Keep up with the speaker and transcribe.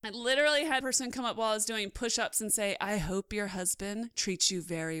I literally had a person come up while I was doing push-ups and say, I hope your husband treats you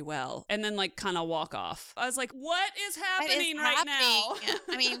very well. And then like kind of walk off. I was like, what is What is happening right happening? now?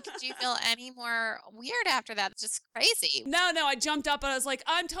 I mean, could you feel any more weird after that? It's just crazy. No, I jumped up and I was like,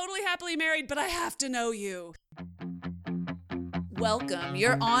 I'm totally happily married, but I have to know you. Welcome.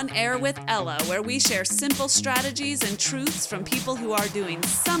 You're on air with Ella, where we share simple strategies and truths from people who are doing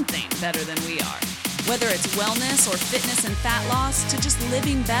something better than we are. Whether it's wellness or fitness and fat loss, to just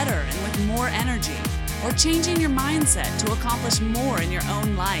living better and with more energy, or changing your mindset to accomplish more in your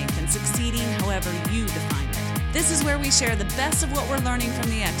own life and succeeding however you define it. This is where we share the best of what we're learning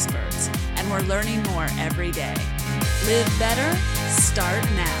from the experts, and we're learning more every day. Live better, start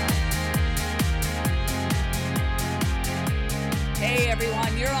now. Hey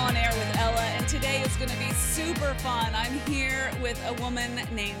everyone, you're on air with Ella, and today is going to be super fun. I'm here with a woman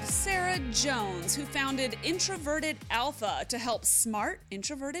named Sarah Jones, who founded Introverted Alpha to help smart,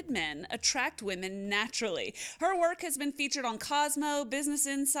 introverted men attract women naturally. Her work has been featured on Cosmo, Business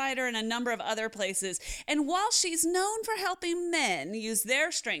Insider, and a number of other places. And while she's known for helping men use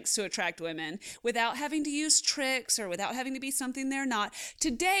their strengths to attract women without having to use tricks or without having to be something they're not,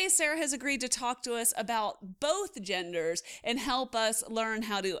 today Sarah has agreed to talk to us about both genders and help us learn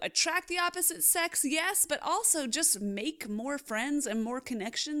how to attract the opposite sex, yes, but also just make more friends and more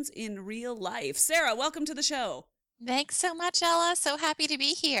connections in real life. Sarah, welcome to the show. Thanks so much, Ella. So happy to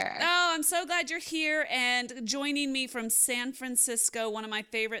be here. Oh, I'm so glad you're here and joining me from San Francisco, one of my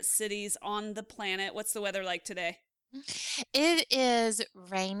favorite cities on the planet. What's the weather like today? It is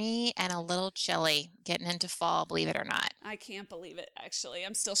rainy and a little chilly, getting into fall, believe it or not. I can't believe it, actually.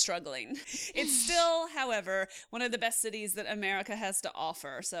 I'm still struggling. It's still, however, one of the best cities that America has to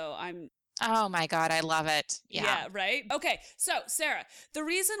offer. So I'm Oh my God, I love it. Yeah. Yeah, right? Okay, so Sarah, the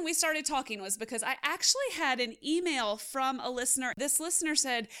reason we started talking was because I actually had an email from a listener. This listener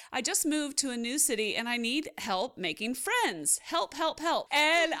said, I just moved to a new city and I need help making friends. Help, help, help.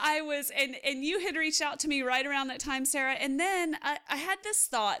 And and you had reached out to me right around that time, Sarah. And then I had this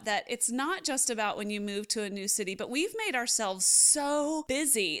thought that it's not just about when you move to a new city, but we've made ourselves so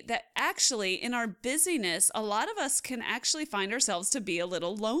busy that actually in our busyness, a lot of us can actually find ourselves to be a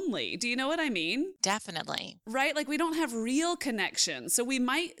little lonely. Do you know what I mean? Definitely. Right? Like we don't have real connection. So we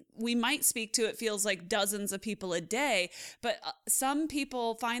might speak to, it feels like, dozens of people a day, but some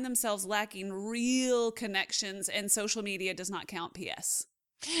people find themselves lacking real connections, and social media does not count, PS.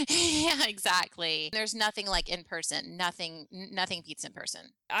 Yeah, exactly. There's nothing like in person. Nothing beats in person.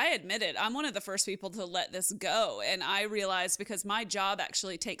 I admit it. I'm one of the first people to let this go. And I realized, because my job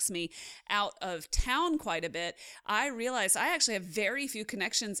actually takes me out of town quite a bit, I realized I actually have very few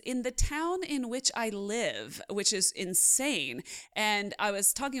connections in the town in which I live, which is insane. And I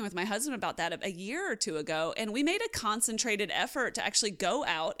was talking with my husband about that a year or two ago, and we made a concentrated effort to actually go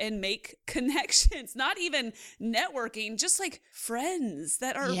out and make connections, not even networking, just like friends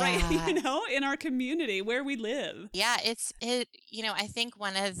that are right, Yeah. in our community where we live. Yeah, I think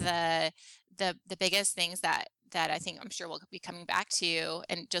one of the biggest things that I think I'm sure we'll be coming back to,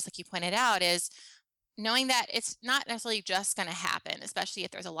 and just like you pointed out, is knowing that it's not necessarily just going to happen, especially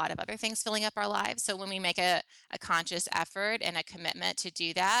if there's a lot of other things filling up our lives. So when we make a conscious effort and a commitment to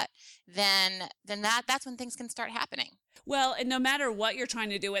do that, then that's when things can start happening. Well, and no matter what you're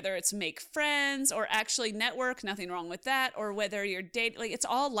trying to do, whether it's make friends or actually network, nothing wrong with that, or whether you're dating, like it's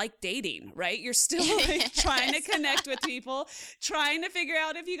all like dating, right? You're still like trying to connect with people, trying to figure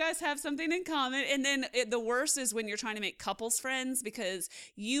out if you guys have something in common. And then the worst is when you're trying to make couples friends, because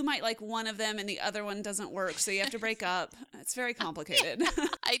you might like one of them and the other one doesn't work. So you have to break up. It's very complicated.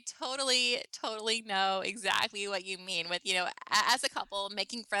 I totally know exactly what you mean with, as a couple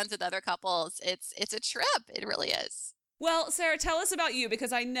making friends with other couples. It's a trip. It really is. Well, Sarah, tell us about you,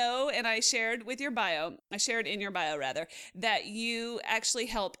 because I know, and I shared in your bio rather, that you actually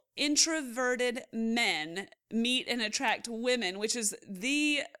help introverted men meet and attract women, which is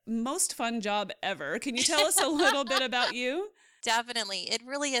the most fun job ever. Can you tell us a little bit about you? Definitely. It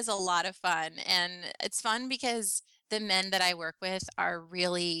really is a lot of fun. And it's fun because the men that I work with are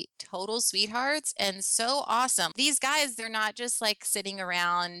really total sweethearts and so awesome. These guys, they're not just like sitting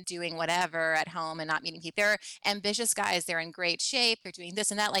around doing whatever at home and not meeting people. They're ambitious guys. They're in great shape. They're doing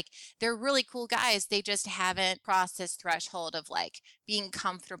this and that. Like, they're really cool guys. They just haven't crossed this threshold of like being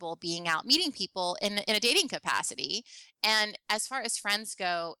comfortable being out meeting people in a dating capacity. And as far as friends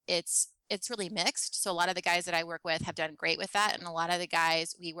go, it's really mixed. So a lot of the guys that I work with have done great with that, and a lot of the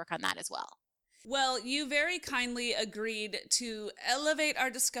guys, we work on that as well. Well, you very kindly agreed to elevate our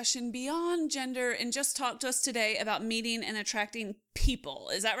discussion beyond gender and just talk to us today about meeting and attracting people.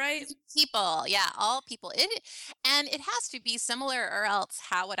 Is that right? People, yeah, all people. And it has to be similar, or else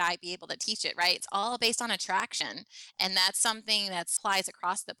how would I be able to teach it, right? It's all based on attraction, and that's something that applies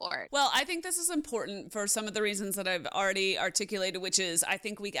across the board. Well, I think this is important for some of the reasons that I've already articulated, which is I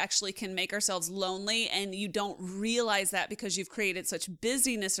think we actually can make ourselves lonely, and you don't realize that because you've created such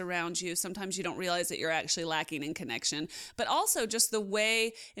busyness around you. Sometimes you don't realize that you're actually lacking in connection. But also just the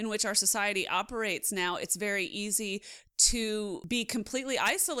way in which our society operates now, it's very easy to be completely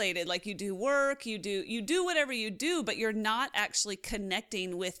isolated. Like you do work, you do whatever you do, but you're not actually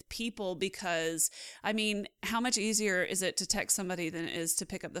connecting with people because, I mean, how much easier is it to text somebody than it is to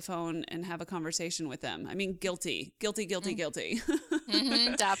pick up the phone and have a conversation with them? I mean, guilty. Definitely.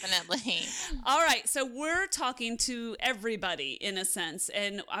 All right. So we're talking to everybody in a sense,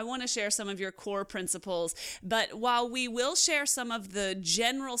 and I want to share some of your core principles. But while we will share some of the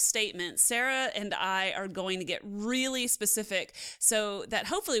general statements, Sarah and I are going to get really specific so that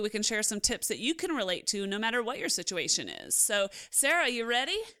hopefully we can share some tips that you can relate to no matter what your situation is. So, Sarah, you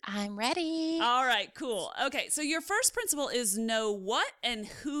ready? I'm ready. All right, cool. Okay, so your first principle is know what and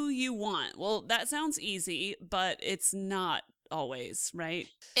who you want. Well, that sounds easy, but it's not always, right?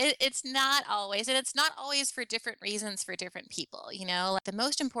 It's not always, and it's not always for different reasons for different people. Like, the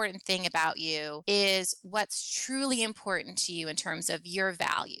most important thing about you is what's truly important to you in terms of your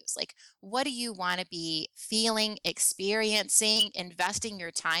values. Like, what do you want to be feeling, experiencing, investing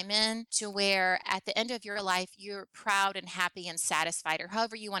your time in, to where at the end of your life, you're proud and happy and satisfied, or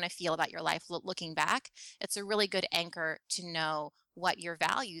however you want to feel about your life looking back. It's a really good anchor to know what your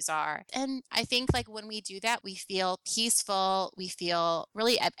values are. And I think, like, when we do that, we feel peaceful, we feel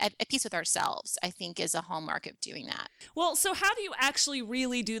really at peace with ourselves, I think, is a hallmark of doing that. Well, so how do you actually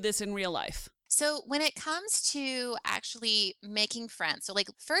really do this in real life? So when it comes to actually making friends, so like,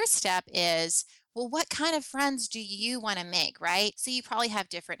 first step is, well, what kind of friends do you want to make, right? So you probably have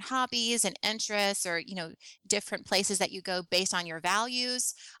different hobbies and interests, or, different places that you go based on your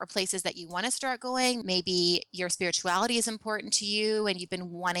values, or places that you want to start going. Maybe your spirituality is important to you and you've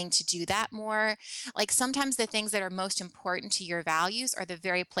been wanting to do that more. Like, sometimes the things that are most important to your values are the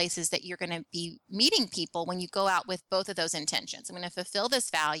very places that you're going to be meeting people when you go out with both of those intentions. I'm going to fulfill this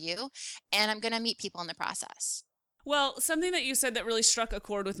value, and I'm going to meet people in the process. Well, something that you said that really struck a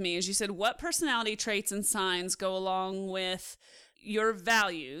chord with me is you said, what personality traits and signs go along with your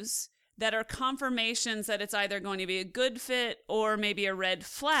values that are confirmations that it's either going to be a good fit or maybe a red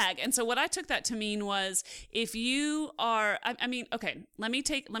flag? And so what I took that to mean was, if you are, okay, let me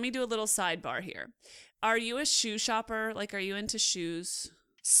do a little sidebar here. Are you a shoe shopper? Like, are you into shoes?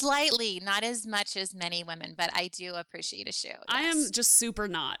 Slightly, not as much as many women, but I do appreciate a shoe. Yes. I am just super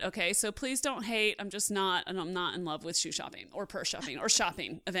not. Okay. So please don't hate. I'm just not, and I'm not in love with shoe shopping or purse shopping or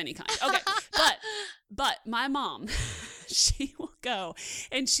shopping of any kind. Okay. But my mom, she will go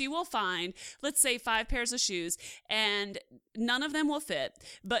and she will find, let's say, 5 pairs of shoes, and none of them will fit,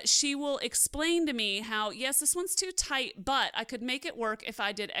 but she will explain to me how, yes, this one's too tight, but I could make it work if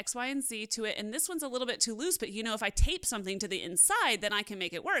I did X, Y, and Z to it. And this one's a little bit too loose, but if I tape something to the inside, then I can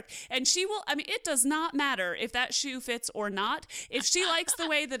make it work. And she will, it does not matter if that shoe fits or not. If she likes the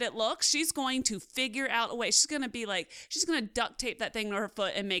way that it looks, she's going to figure out a way. She's going to duct tape that thing to her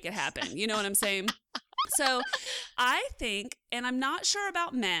foot and make it happen. You know what I'm saying? So I think, and I'm not sure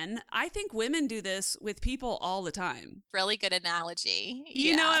about men, I think women do this with people all the time. Really good analogy.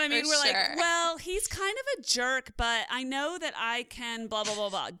 You know what I mean? We're like, well, he's kind of a jerk, but I know that I can blah, blah, blah,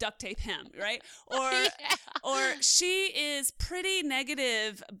 blah, duct tape him, right? Or, or she is pretty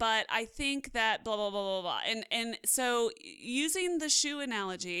negative, but I think that blah, blah, blah, blah, blah. And so using the shoe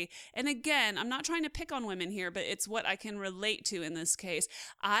analogy, and again, I'm not trying to pick on women here, but it's what I can relate to in this case.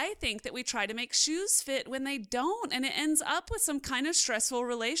 I think that we try to make shoes fit when they don't, and it ends up with some kind of stressful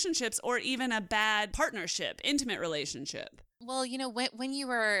relationships or even a bad partnership, intimate relationship. Well, when you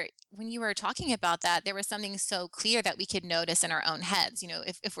were talking about that, there was something so clear that we could notice in our own heads,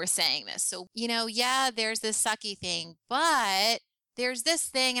 if we're saying this. So, yeah, there's this sucky thing, but there's this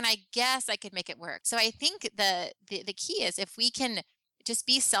thing, and I guess I could make it work. So I think the key is, if we can just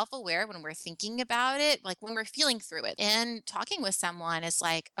be self-aware when we're thinking about it, like when we're feeling through it, and talking with someone is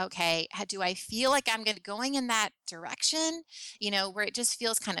like, okay, do I feel like I'm going in that direction, where it just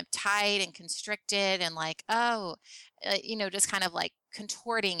feels kind of tight and constricted, and like, just kind of like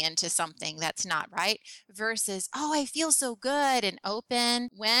contorting into something that's not right, versus, oh, I feel so good and open.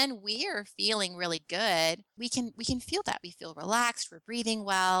 When we're feeling really good, we can feel that. We feel relaxed, we're breathing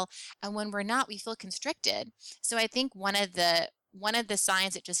well. And when we're not, we feel constricted. So I think one of the one of the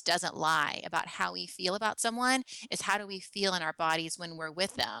signs it just doesn't lie about how we feel about someone is how do we feel in our bodies when we're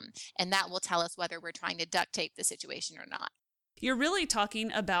with them. And that will tell us whether we're trying to duct tape the situation or not. You're really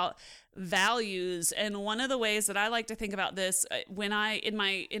talking about values, and one of the ways that I like to think about this when in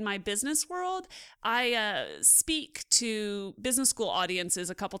my business world, I speak to business school audiences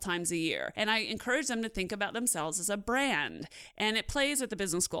a couple times a year, and I encourage them to think about themselves as a brand, and it plays at the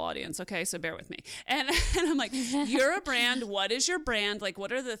business school audience. Okay, so bear with me. And I'm like, you're a brand. What is your brand? Like,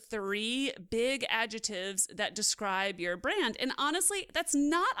 what are the 3 big adjectives that describe your brand? And honestly, that's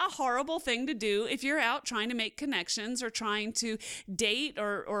not a horrible thing to do if you're out trying to make connections or trying to date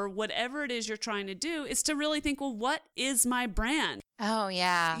or whatever it is you're trying to do, is to really think, well, what is my brand? Oh,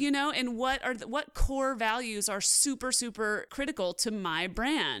 yeah. And what core values are super, super critical to my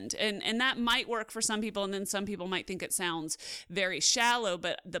brand? And that might work for some people, and then some people might think it sounds very shallow,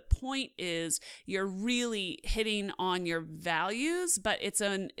 but the point is you're really hitting on your values, but it's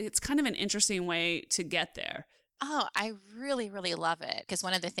kind of an interesting way to get there. Oh, I really, really love it, because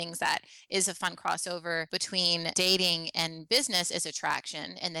one of the things that is a fun crossover between dating and business is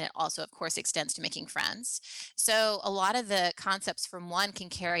attraction. And then it also, of course, extends to making friends. So a lot of the concepts from one can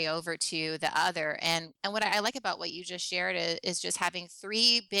carry over to the other. And what I like about what you just shared is just having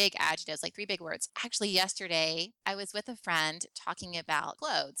 3 big adjectives, like 3 big words. Actually, yesterday, I was with a friend talking about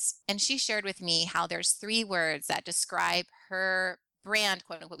clothes, and she shared with me how there's 3 words that describe her brand,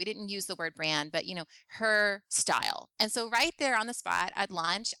 quote unquote. We didn't use the word brand, but her style. And so right there on the spot at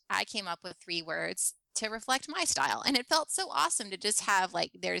lunch, I came up with 3 words to reflect my style. And it felt so awesome to just have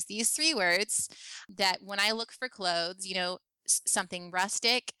there's these 3 words that when I look for clothes, something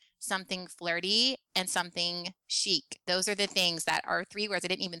rustic, something flirty, and something chic. Those are the things that are 3 words I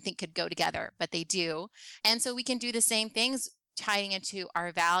didn't even think could go together, but they do. And so we can do the same things tying into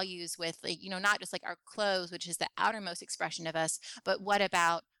our values with not just our clothes, which is the outermost expression of us, but what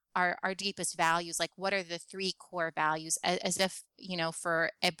about our deepest values? Like, what are the 3 core values as if,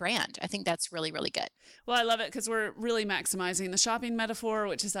 for a brand? I think that's really, really good. Well, I love it because we're really maximizing the shopping metaphor,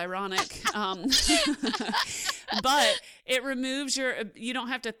 which is ironic. But it removes you don't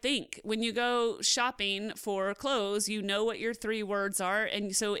have to think. When you go shopping for clothes, you know what your 3 words are.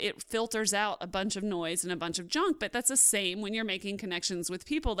 And so it filters out a bunch of noise and a bunch of junk. But that's the same when you're making connections with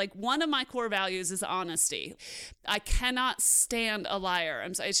people. Like, one of my core values is honesty. I cannot stand a liar.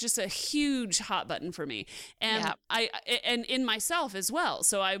 It's just a huge hot button for me. And yeah. And in myself as well.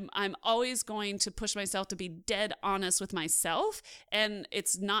 So I'm always going to push myself to be dead honest with myself. And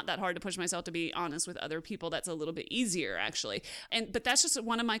it's not that hard to push myself to be honest with other people. That's a little bit easier, actually. But that's just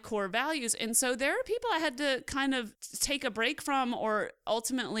one of my core values. And so there are people I had to kind of take a break from or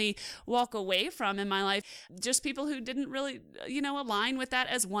ultimately walk away from in my life. Just people who didn't really, align with that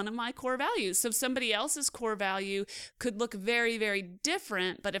as one of my core values. So somebody else's core value could look very, very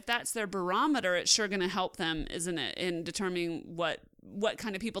different. But if that's their barometer, it's sure going to help them, isn't it, in determining what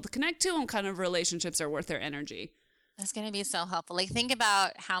kind of people to connect to and kind of relationships are worth their energy. That's going to be so helpful. Think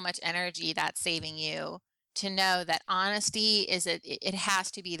about how much energy that's saving you to know that honesty it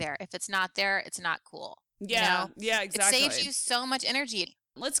has to be there. If it's not there, it's not cool. Yeah, yeah, exactly. It saves you so much energy.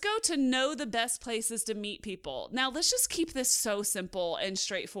 Let's go to know the best places to meet people. Now, let's just keep this so simple and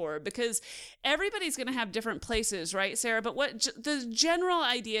straightforward because everybody's going to have different places, right, Sarah? But what the general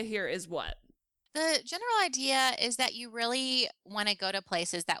idea here is what? The general idea is that you really want to go to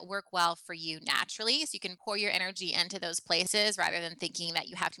places that work well for you naturally, so you can pour your energy into those places rather than thinking that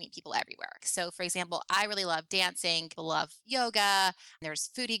you have to meet people everywhere. So, for example, I really love dancing, people love yoga, there's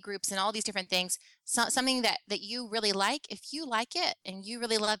foodie groups and all these different things. So, something that you really like, if you like it and you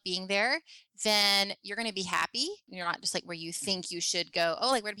really love being there, then you're going to be happy. You're not just where you think you should go.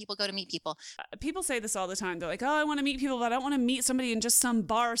 Oh, where do people go to meet people? People say this all the time. They're like, oh, I want to meet people, but I don't want to meet somebody in just some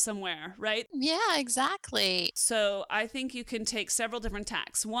bar somewhere, right? Yeah, exactly. So I think you can take several different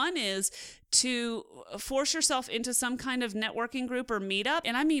tacks. One is to force yourself into some kind of networking group or meetup.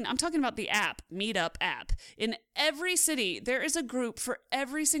 And I'm talking about the app, Meetup app. In every city, there is a group for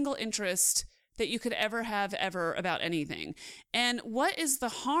every single interest that you could ever have about anything. And what is the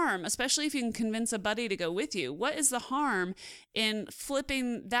harm, especially if you can convince a buddy to go with you, what is the harm in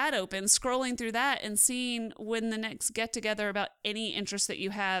flipping that open, scrolling through that and seeing when the next get together about any interest that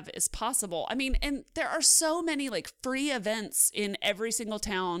you have is possible? And there are so many free events in every single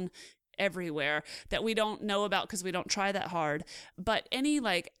town everywhere that we don't know about because we don't try that hard, but any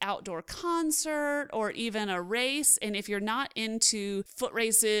outdoor concert or even a race. And if you're not into foot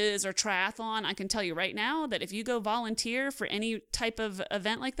races or triathlon, I can tell you right now that if you go volunteer for any type of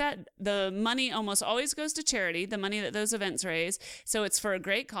event like that, the money almost always goes to charity, the money that those events raise. So it's for a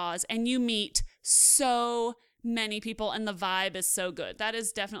great cause, and you meet so many people and the vibe is so good. That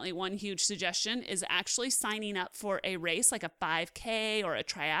is definitely one huge suggestion, is actually signing up for a race like a 5K or a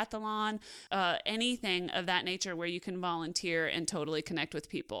triathlon, anything of that nature where you can volunteer and totally connect with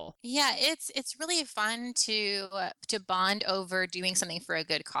people. Yeah, it's really fun to bond over doing something for a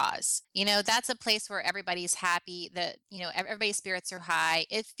good cause. That's a place where everybody's happy, that everybody's spirits are high.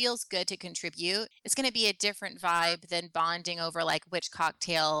 It feels good to contribute. It's going to be a different vibe than bonding over like which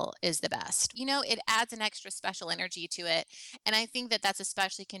cocktail is the best. It adds an extra special energy to it, and I think that that's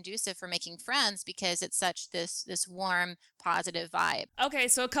especially conducive for making friends because it's such this warm, positive vibe. Okay,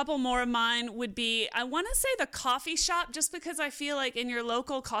 so a couple more of mine would be, I want to say the coffee shop, just because I feel like in your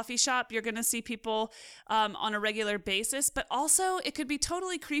local coffee shop, you're going to see people on a regular basis, but also it could be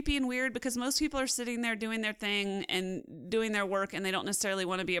totally creepy and weird because most people are sitting there doing their thing and doing their work and they don't necessarily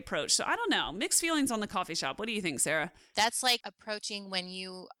want to be approached. So I don't know, mixed feelings on the coffee shop. What do you think, Sarah? That's like approaching when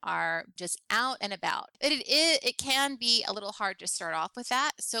you are just out and about. It can be a little hard to start off with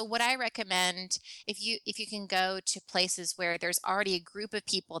that. So what I recommend, if you can go to places where there's already a group of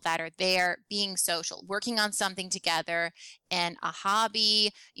people that are there being social, working on something together, and a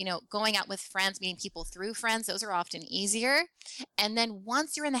hobby, going out with friends, meeting people through friends, those are often easier. And then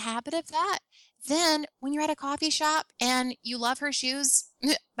once you're in the habit of that, then when you're at a coffee shop and you love her shoes,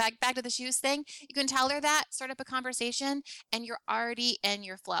 back to the shoes thing, you can tell her that, start up a conversation, and you're already in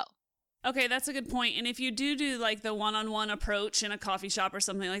your flow. Okay, that's a good point. And if you do like the one-on-one approach in a coffee shop or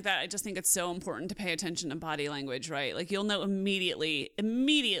something like that, I just think it's so important to pay attention to body language, right? Like you'll know immediately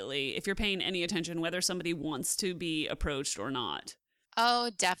if you're paying any attention, whether somebody wants to be approached or not. Oh,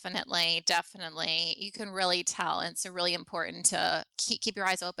 definitely. Definitely. You can really tell. And it's really important to keep your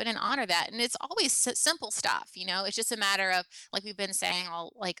eyes open and honor that. And it's always simple stuff, it's just a matter of, like we've been saying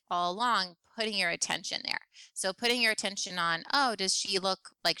all along, putting your attention there. So putting your attention on, oh, does she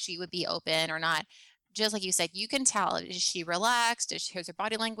look like she would be open or not? Just like you said, you can tell, is she relaxed? Is her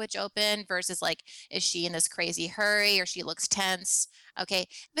body language open versus like, is she in this crazy hurry or she looks tense? Okay.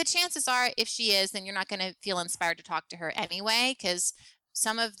 The chances are if she is, then you're not going to feel inspired to talk to her anyway, because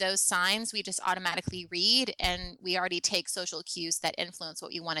some of those signs we just automatically read and we already take social cues that influence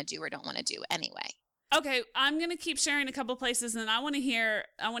what you want to do or don't want to do anyway. Okay, I'm going to keep sharing a couple places and I want to hear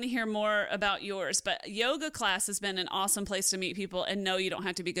more about yours, but yoga class has been an awesome place to meet people, and no, you don't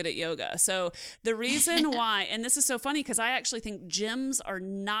have to be good at yoga. So the reason why, and this is so funny because I actually think gyms are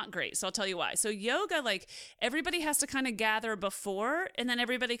not great. So I'll tell you why. So yoga, like everybody has to kind of gather before and then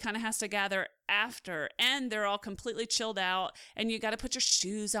everybody kind of has to gather after, and they're all completely chilled out, and you got to put your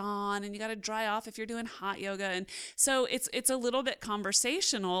shoes on and you got to dry off if you're doing hot yoga. And so it's a little bit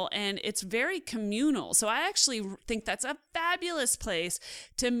conversational and it's very communal. So I actually think that's a fabulous place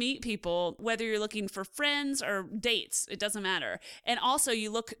to meet people, whether you're looking for friends or dates, it doesn't matter. And also you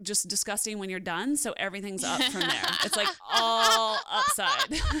look just disgusting when you're done. So everything's up from there. It's like all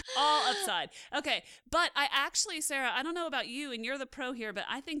upside, all upside. Okay. But I actually, Sarah, I don't know about you and you're the pro here, but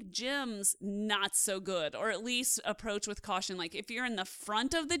I think gyms not so good, or at least approach with caution. Like if you're in the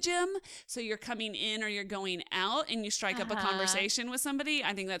front of the gym, so you're coming in or you're going out and you strike up a conversation with somebody,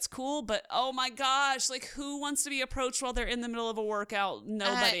 I think that's cool. But oh my gosh, like who wants to be approached while they're in the middle of a workout?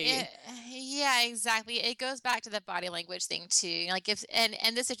 Nobody. Yeah, exactly. It goes back to the body language thing too. Like if, and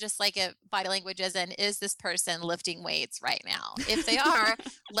this is just like a body language as in, is this person lifting weights right now? If they are,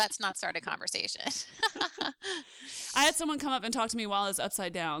 let's not start a conversation. I had someone come up and talk to me while I was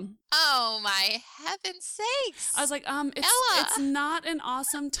upside down. Oh my heaven's sakes. I was like, Ella. it's not an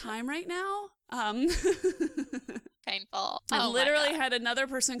awesome time right now. Painful. I literally had another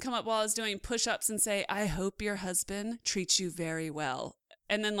person come up while I was doing push-ups and say, I hope your husband treats you very well.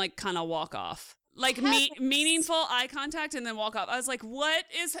 And then like kind of walk off. Like meaningful eye contact and then walk off. I was like, what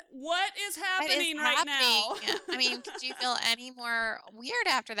is happening right now? I mean, could you feel any more weird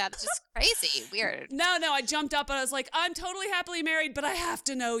after that? It's just crazy weird. No, I jumped up and I was like, I'm totally happily married, but I have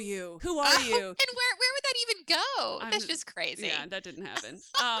to know you. Who are you? And where would that even go? That's just crazy. Yeah, that didn't happen.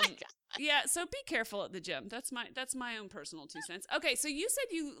 Oh my God. Yeah, so be careful at the gym. That's my own personal 2 cents. Okay, so you said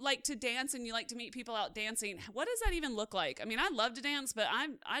you like to dance and you like to meet people out dancing. What does that even look like? I mean, I love to dance, but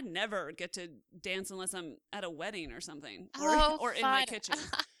I never get to dance unless I'm at a wedding or something, or in my kitchen.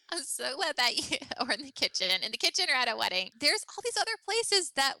 I'm so glad that you or in the kitchen or at a wedding. There's all these other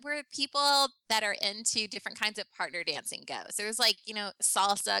places where people that are into different kinds of partner dancing go. So there's like,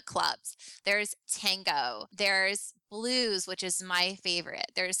 salsa clubs, there's tango, there's blues, which is my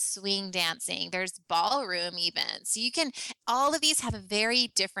favorite. There's swing dancing, there's ballroom even. So you can, all of these have a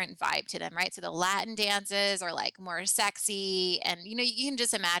very different vibe to them, right? So the Latin dances are like more sexy, and you can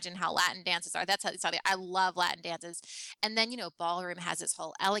just imagine how Latin dances are. I love Latin dances. And then, ballroom has this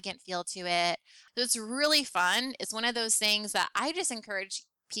whole elegant feel to it. So it's really fun. It's one of those things that I just encourage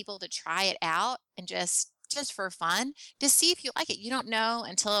people to try it out and just for fun to see if you like it. You don't know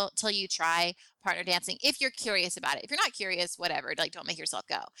until you try partner dancing if you're curious about it. If you're not curious, whatever, like don't make yourself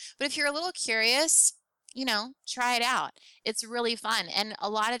go. But if you're a little curious, try it out. It's really fun. And a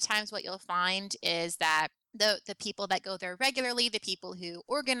lot of times what you'll find is that the people that go there regularly, the people who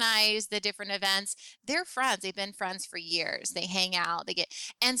organize the different events, they're friends. They've been friends for years. They hang out,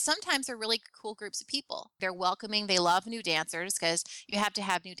 and sometimes they're really cool groups of people. They're welcoming. They love new dancers because you have to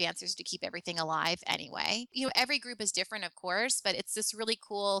have new dancers to keep everything alive anyway. Every group is different, of course, but it's this really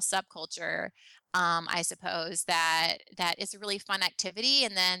cool subculture, I suppose, that is a really fun activity.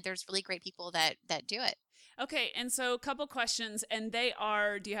 And then there's really great people that do it. Okay, and so a couple questions, and they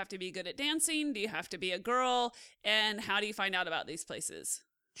are, do you have to be good at dancing? Do you have to be a girl? And how do you find out about these places?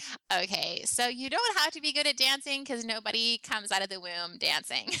 Okay, so you don't have to be good at dancing because nobody comes out of the womb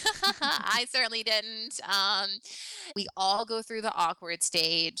dancing. I certainly didn't. We all go through the awkward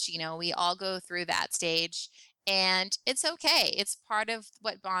stage. We all go through that stage. And it's okay. It's part of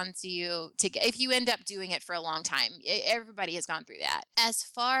what bonds you if you end up doing it for a long time. Everybody has gone through that. As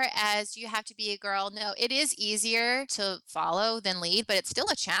far as you have to be a girl, no, it is easier to follow than lead, but it's still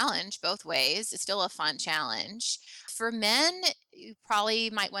a challenge both ways. It's still a fun challenge. For men, you probably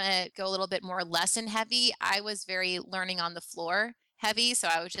might want to go a little bit more lesson heavy. I was very learning on the floor heavy. So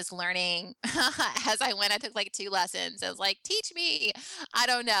I was just learning as I went. I took like 2 lessons. I was like, teach me. I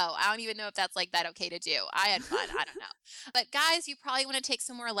don't know. I don't even know if that's like that okay to do. I had fun. I don't know. But guys, you probably want to take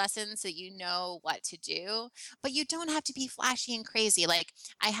some more lessons so you know what to do, but you don't have to be flashy and crazy. Like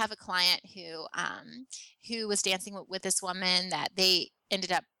I have a client who was dancing with this woman that they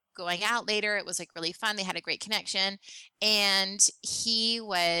ended up going out later. It was like really fun. They had a great connection. And he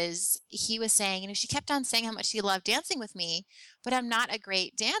was saying, she kept on saying how much she loved dancing with me, but I'm not a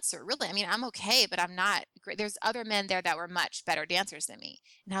great dancer, really. I mean, I'm okay, but I'm not great. There's other men there that were much better dancers than me.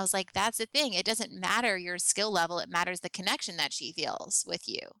 And I was like, that's the thing. It doesn't matter your skill level. It matters the connection that she feels with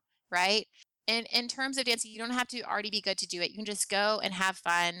you, right? And in terms of dancing, you don't have to already be good to do it. You can just go and have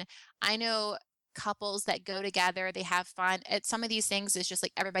fun. I know couples that go together, they have fun at some of these things. It's just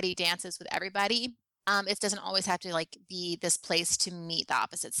like everybody dances with everybody. It doesn't always have to like be this place to meet the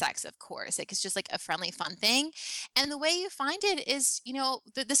opposite sex, of course. Like it's just like a friendly, fun thing. And the way you find it is,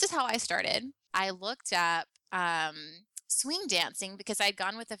 this is how I started. I looked up swing dancing because I'd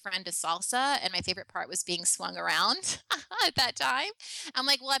gone with a friend to salsa, and my favorite part was being swung around at that time. I'm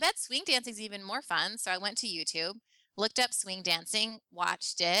like, well, I bet swing dancing is even more fun. So I went to YouTube, looked up swing dancing,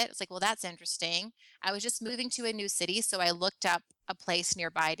 watched it. It's like, well, that's interesting. I was just moving to a new city, so I looked up a place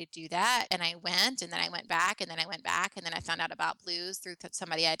nearby to do that. And I went, and then I went back, and then I went back, and then I found out about blues through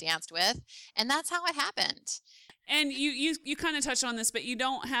somebody I danced with. And that's how it happened. And you kind of touched on this, but you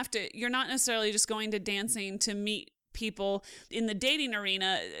don't have to, you're not necessarily just going to dancing to meet people in the dating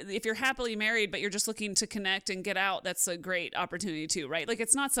arena. If you're happily married but you're just looking to connect and get out, that's a great opportunity too, right? Like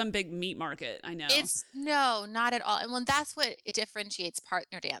it's not some big meat market. I know no, not at all. And well, that's what it differentiates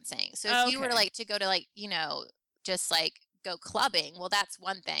partner dancing. So if you were to like to go to like just like go clubbing, well, that's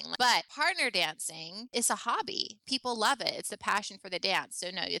one thing, but partner dancing is a hobby. People love it. It's a passion for the dance. So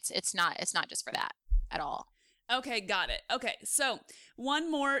no, it's not just for that at all. Okay, got it. Okay, so one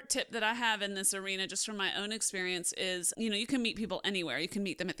more tip that I have in this arena, just from my own experience, is, you can meet people anywhere. You can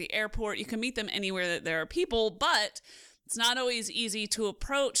meet them at the airport. You can meet them anywhere that there are people, but it's not always easy to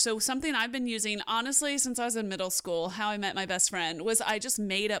approach. So something I've been using, honestly, since I was in middle school, how I met my best friend, was I just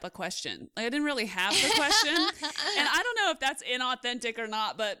made up a question. Like, I didn't really have the question. And I don't know if that's inauthentic or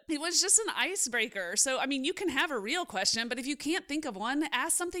not, but it was just an icebreaker. So, I mean, you can have a real question, but if you can't think of one,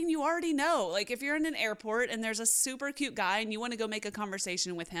 ask something you already know. Like if you're in an airport and there's a super cute guy and you want to go make a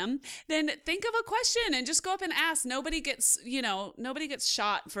conversation with him, then think of a question and just go up and ask. Nobody gets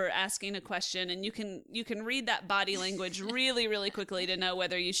shot for asking a question, and you can read that body language really, really quickly to know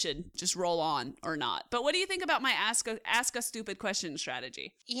whether you should just roll on or not. But what do you think about my ask a stupid question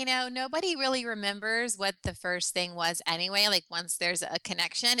strategy? Nobody really remembers what the first thing was anyway. Like once there's a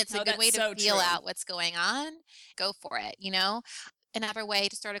connection, it's a good way to feel out what's going on. Go for it. Another way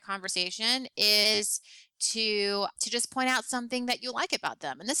to start a conversation is to just point out something that you like about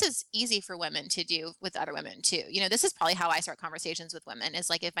them. And this is easy for women to do with other women too. This is probably how I start conversations with women, is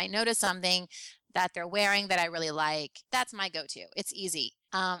like if I notice something that they're wearing that I really like, that's my go-to. It's easy.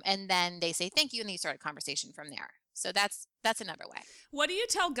 And then they say thank you, and then you start a conversation from there. So that's another way. What do you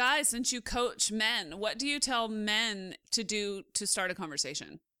tell guys since you coach men? What do you tell men to do to start a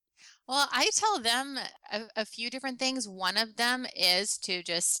conversation? Well, I tell them a few different things. One of them is to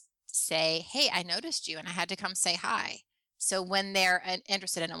just say, "Hey, I noticed you and I had to come say hi." So when they're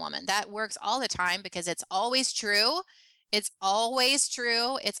interested in a woman, that works all the time because it's always true. It's always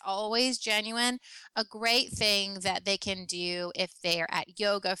true. It's always genuine. A great thing that they can do if they're at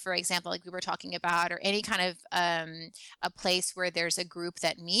yoga, for example, like we were talking about, or any kind of a place where there's a group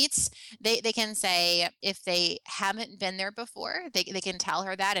that meets, they can say if they haven't been there before, they can tell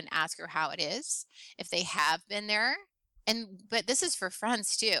her that and ask her how it is. If they have been there, but this is for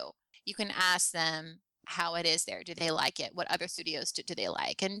friends too. You can ask them how it is there. Do they like it? What other studios do they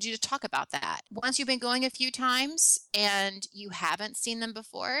like? And you just talk about that. Once you've been going a few times and you haven't seen them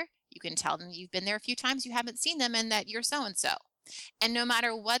before, you can tell them you've been there a few times, you haven't seen them, and that you're so and so. And no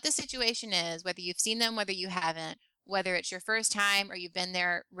matter what the situation is, whether you've seen them, whether you haven't, whether it's your first time or you've been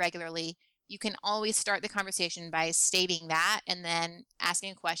there regularly, you can always start the conversation by stating that and then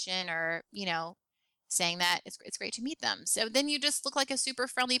asking a question or, saying that it's great to meet them. So then you just look like a super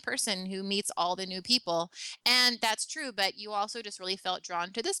friendly person who meets all the new people. And that's true, but you also just really felt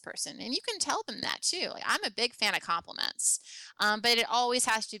drawn to this person. And you can tell them that too. Like, I'm a big fan of compliments. But it always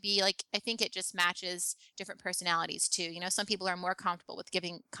has to be like, I think it just matches different personalities too. Some people are more comfortable with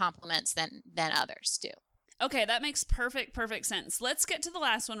giving compliments than others do. Okay, that makes perfect sense. Let's get to the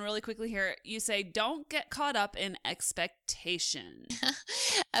last one really quickly here. You say, don't get caught up in expectation.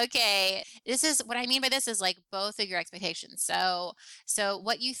 Okay, this is what I mean by this is like both of your expectations. So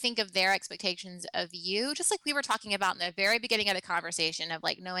what you think of their expectations of you, just like we were talking about in the very beginning of the conversation of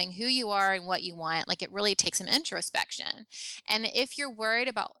like knowing who you are and what you want, like it really takes some introspection. And if you're worried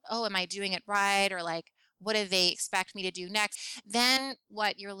about, oh, am I doing it right? Or like, what do they expect me to do next? Then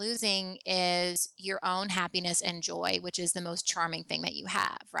what you're losing is your own happiness and joy, which is the most charming thing that you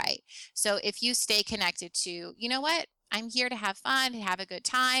have, right? So if you stay connected to, you know what? I'm here to have fun, to have a good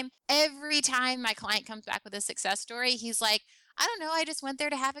time. Every time my client comes back with a success story, he's like, I don't know, I just went there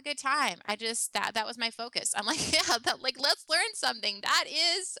to have a good time. That was my focus. I'm like, yeah, let's learn something.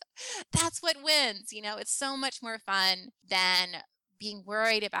 That's what wins. It's so much more fun than being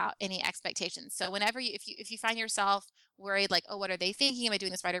worried about any expectations. So whenever if you find yourself worried, like, oh, what are they thinking? Am I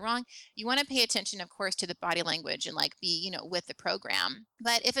doing this right or wrong? You want to pay attention, of course, to the body language and like be, with the program.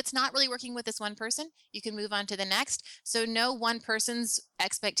 But if it's not really working with this one person, you can move on to the next. So no one person's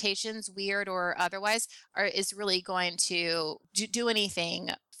expectations, weird or otherwise, is really going to do anything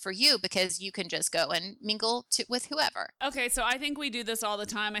for you because you can just go and mingle with whoever. Okay, so I think we do this all the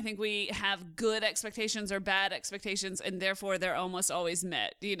time. I think we have good expectations or bad expectations, and therefore they're almost always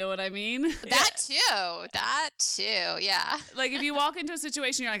met. Do you know what I mean? That too, yeah. Like if you walk into a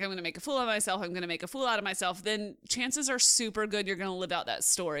situation, you're like, I'm going to make a fool of myself, I'm going to make a fool out of myself, then chances are super good you're going to live out that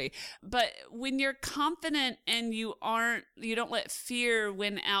story. But when you're confident and you don't let fear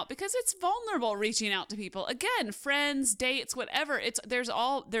win out, because it's vulnerable reaching out to people. Again, friends, dates, whatever,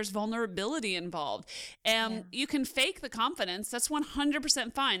 there's vulnerability involved. And you can fake the confidence. That's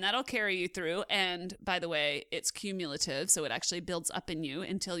 100% fine. That'll carry you through. And by the way, it's cumulative. So it actually builds up in you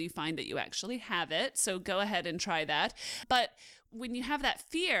until you find that you actually have it. So go ahead and try that. But when you have that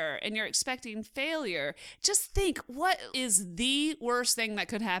fear and you're expecting failure, just think, what is the worst thing that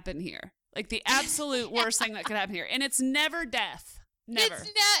could happen here? Like the absolute worst thing that could happen here. And it's never death. Never.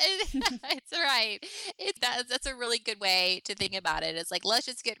 It's right. That's a really good way to think about it. It's like, let's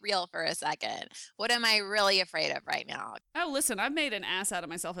just get real for a second. What am I really afraid of right now? Oh, listen, I've made an ass out of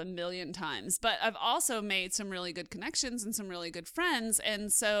myself a million times, but I've also made some really good connections and some really good friends.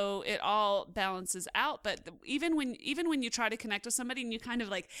 And so it all balances out. But even when you try to connect with somebody and you kind of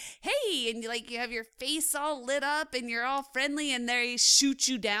like, hey, and you have your face all lit up and you're all friendly and they shoot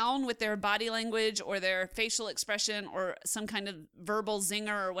you down with their body language or their facial expression or some kind of verbal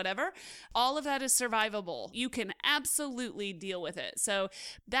zinger or whatever, all of that is survivable. You can absolutely deal with it. So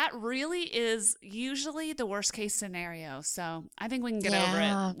that really is usually the worst case scenario. So I think we can get over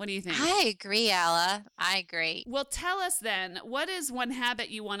it. What do you think? I agree, Ella. I agree. Well, tell us then, what is one habit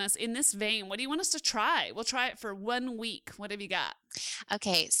you want us in this vein? What do you want us to try? We'll try it for 1 week. What have you got?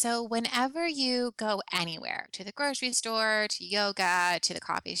 Okay, so whenever you go anywhere, to the grocery store, to yoga, to the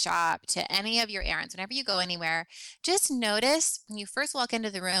coffee shop, to any of your errands, whenever you go anywhere, just notice when you first walk into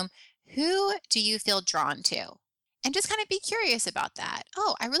the room, who do you feel drawn to? And just kind of be curious about that.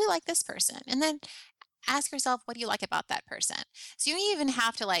 Oh, I really like this person. And then ask yourself, what do you like about that person? So you don't even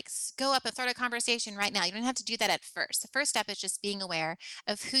have to like go up and start a conversation right now. You don't have to do that at first. The first step is just being aware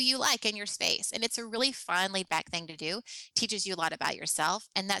of who you like in your space. And it's a really fun, laid back thing to do. Teaches you a lot about yourself.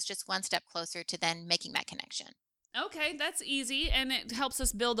 And that's just one step closer to then making that connection. Okay, that's easy. And it helps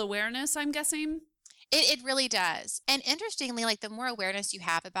us build awareness, I'm guessing. It really does. And interestingly, like the more awareness you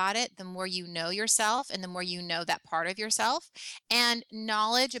have about it, the more you know yourself and the more you know that part of yourself. And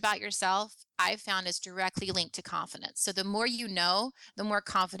knowledge about yourself, I've found is directly linked to confidence. So the more you know, the more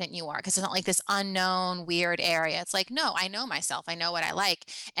confident you are because it's not like this unknown, weird area. It's like, no, I know myself. I know what I like.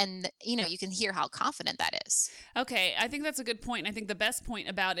 And, you can hear how confident that is. Okay, I think that's a good point. I think the best point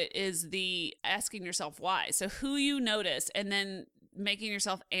about it is the asking yourself why. So who you notice and then making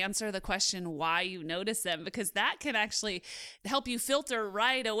yourself answer the question why you notice them, because that can actually help you filter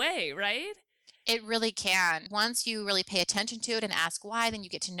right away, right? It really can. Once you really pay attention to it and ask why, then you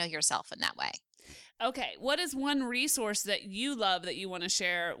get to know yourself in that way. Okay, what is one resource that you love that you want to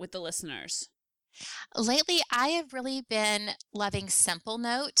share with the listeners? Lately, I have really been loving Simple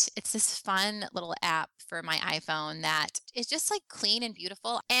Note. It's this fun little app for my iPhone that is just like clean and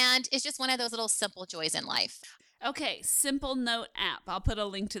beautiful. And it's just one of those little simple joys in life. Okay, Simple Note app. I'll put a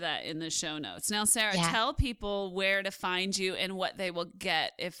link to that in the show notes. Now, Sarah, Yeah. tell people where to find you and what they will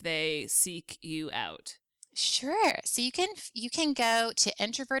get if they seek you out. Sure. So you can go to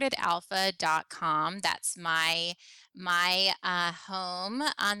introvertedalpha.com. That's my home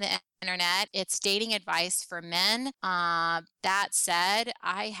on the internet. It's dating advice for men. That said,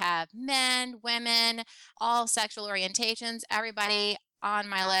 I have men, women, all sexual orientations, everybody on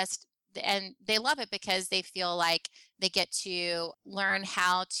my list. And they love it because they feel like they get to learn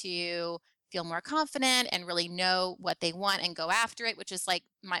how to feel more confident and really know what they want and go after it, which is like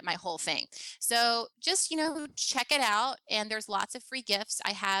my whole thing. So just, check it out. And there's lots of free gifts.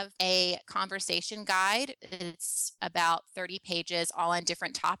 I have a conversation guide. It's about 30 pages, all on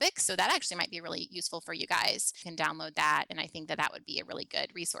different topics. So that actually might be really useful for you guys. You can download that. And I think that would be a really good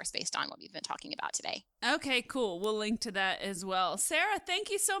resource based on what we've been talking about today. Okay, cool. We'll link to that as well. Sarah, thank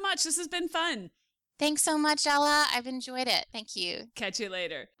you so much. This has been fun. Thanks so much, Ella. I've enjoyed it. Thank you. Catch you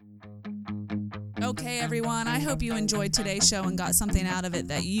later. Okay, everyone, I hope you enjoyed today's show and got something out of it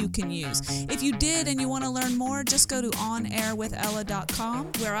that you can use. If you did and you want to learn more, just go to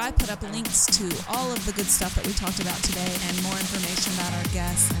onairwithella.com, where I put up links to all of the good stuff that we talked about today and more information about our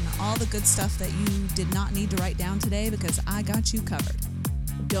guests and all the good stuff that you did not need to write down today because I got you covered.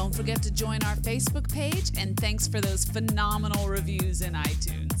 Don't forget to join our Facebook page, and thanks for those phenomenal reviews in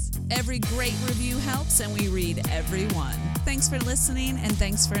iTunes. Every great review helps, and we read every one. Thanks for listening, and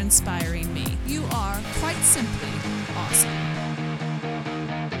thanks for inspiring me. You are, quite simply, awesome.